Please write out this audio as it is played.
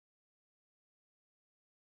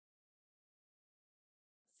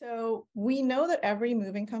So we know that every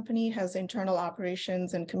moving company has internal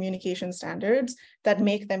operations and communication standards that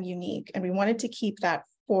make them unique, and we wanted to keep that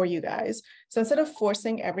for you guys. So instead of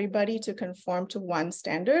forcing everybody to conform to one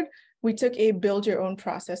standard, we took a build your own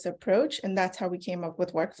process approach, and that's how we came up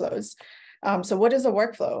with workflows. So what is a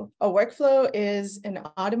workflow? A workflow is an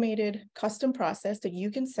automated custom process that you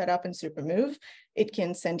can set up in Supermove. It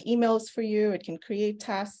can send emails for you, it can create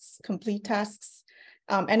tasks, complete tasks,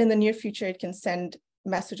 and in the near future, it can send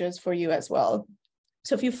messages for you as well.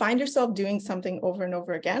 So if you find yourself doing something over and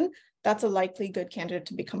over again, that's a likely good candidate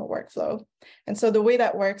to become a workflow. And so the way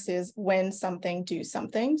that works is when something, do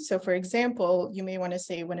something. So for example, you may want to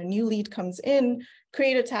say when a new lead comes in,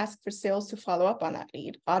 create a task for sales to follow up on that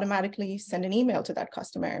lead, automatically send an email to that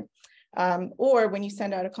customer. Or when you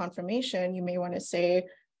send out a confirmation, you may want to say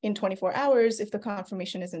in 24 hours, if the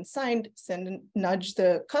confirmation isn't signed, nudge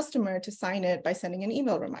the customer to sign it by sending an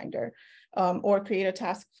email reminder. Or create a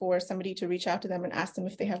task for somebody to reach out to them and ask them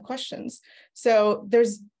if they have questions. So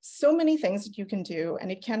there's so many things that you can do, and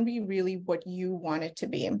it can be really what you want it to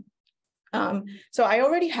be. So I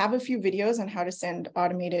already have a few videos on how to send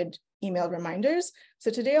automated email reminders.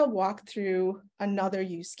 So today I'll walk through another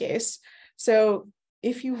use case. So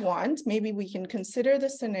if you want, maybe we can consider the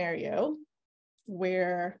scenario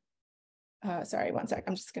where, sorry, one sec,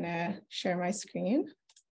 I'm just gonna share my screen.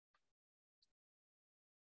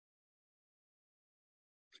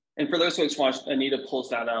 And for those folks watch, Anita pulls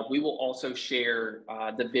that up. We will also share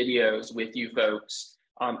the videos with you folks.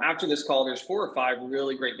 After this call, there's 4 or 5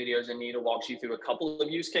 really great videos. Anita walks you through a couple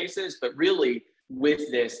of use cases, but really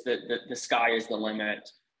with this, the sky is the limit.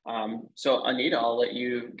 So Anita, I'll let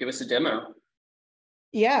you give us a demo.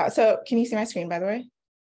 Yeah, so can you see my screen, by the way?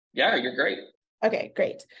 Yeah, you're great. Okay,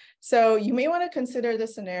 great. So you may want to consider the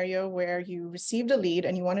scenario where you received a lead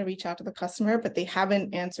and you want to reach out to the customer, but they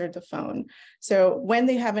haven't answered the phone. So when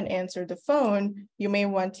they haven't answered the phone, you may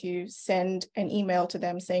want to send an email to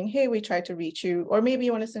them saying, hey, we tried to reach you. Or maybe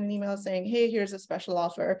you want to send an email saying, hey, here's a special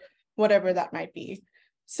offer, whatever that might be.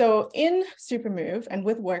 So in Supermove and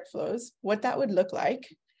with workflows, what that would look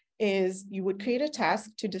like is you would create a task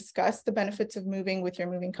to discuss the benefits of moving with your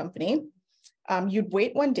moving company. You'd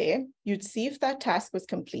wait one day, you'd see if that task was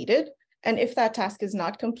completed. And if that task is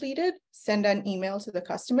not completed, send an email to the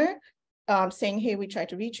customer saying, hey, we tried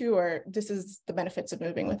to reach you, or this is the benefits of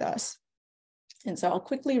moving with us. And so I'll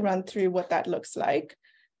quickly run through what that looks like.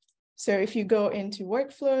 So if you go into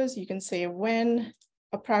workflows, you can say when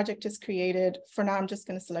a project is created. For now, I'm just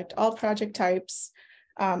going to select all project types.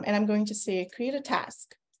 And I'm going to say create a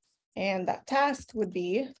task. And that task would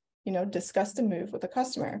be, discuss the move with a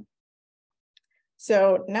customer.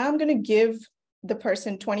 So now I'm going to give the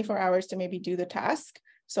person 24 hours to maybe do the task.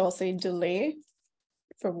 So I'll say delay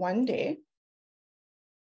for 1 day.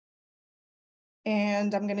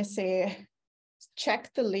 And I'm going to say,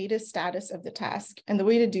 check the latest status of the task. And the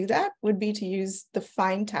way to do that would be to use the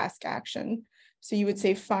find task action. So you would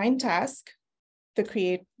say find task,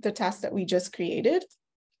 the task that we just created.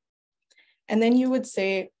 And then you would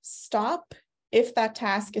say stop if that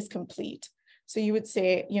task is complete. So you would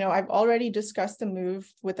say, I've already discussed the move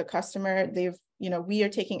with the customer. We are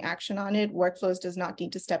taking action on it. Workflows does not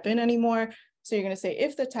need to step in anymore. So you're going to say,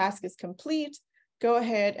 if the task is complete, go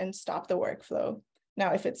ahead and stop the workflow.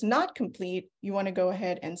 Now, if it's not complete, you want to go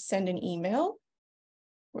ahead and send an email.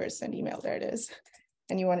 Where's send email? There it is.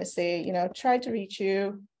 And you want to say, try to reach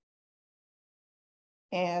you.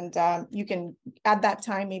 And you can, at that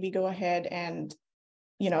time, maybe go ahead and,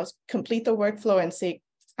 complete the workflow and say,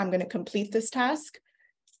 I'm going to complete this task.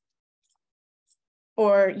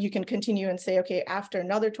 Or you can continue and say, okay, after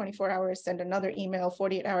another 24 hours, send another email,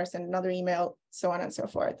 48 hours, send another email, so on and so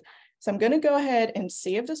forth. So I'm going to go ahead and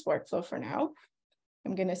save this workflow for now.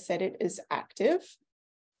 I'm going to set it as active.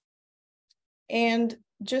 And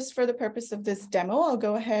just for the purpose of this demo, I'll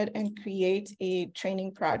go ahead and create a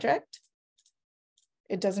training project.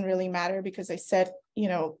 It doesn't really matter because I said,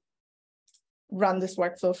 run this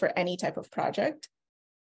workflow for any type of project.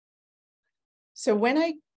 So when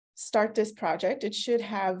I start this project, it should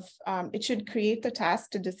create the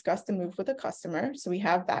task to discuss the move with a customer. So we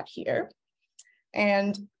have that here.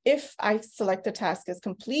 And if I select the task as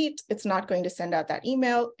complete, it's not going to send out that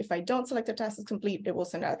email. If I don't select the task as complete, it will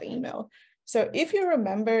send out the email. So if you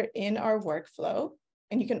remember in our workflow,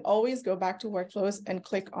 and you can always go back to workflows and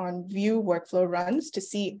click on view workflow runs to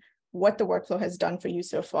see what the workflow has done for you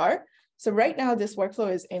so far. So right now, this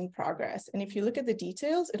workflow is in progress. And if you look at the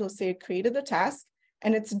details, it'll say it created the task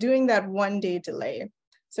and it's doing that 1 day delay.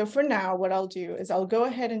 So for now, what I'll do is I'll go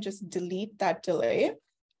ahead and just delete that delay.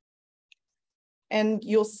 And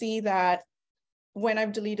you'll see that when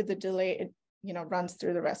I've deleted the delay, runs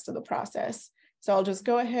through the rest of the process. So I'll just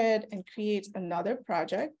go ahead and create another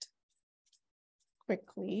project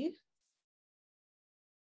quickly.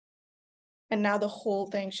 And now the whole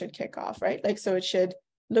thing should kick off, right? Like, so it should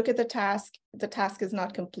look at the task is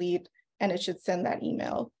not complete, and it should send that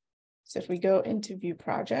email. So if we go into view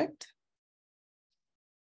project,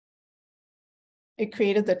 it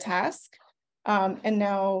created the task, and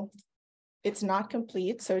now it's not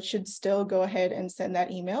complete, so it should still go ahead and send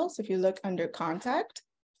that email. So if you look under contact,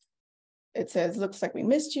 it says, looks like we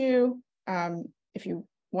missed you. If you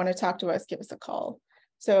want to talk to us, give us a call.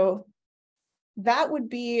 So that would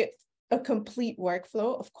be a complete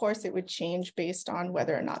workflow. Of course, it would change based on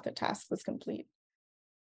whether or not the task was complete.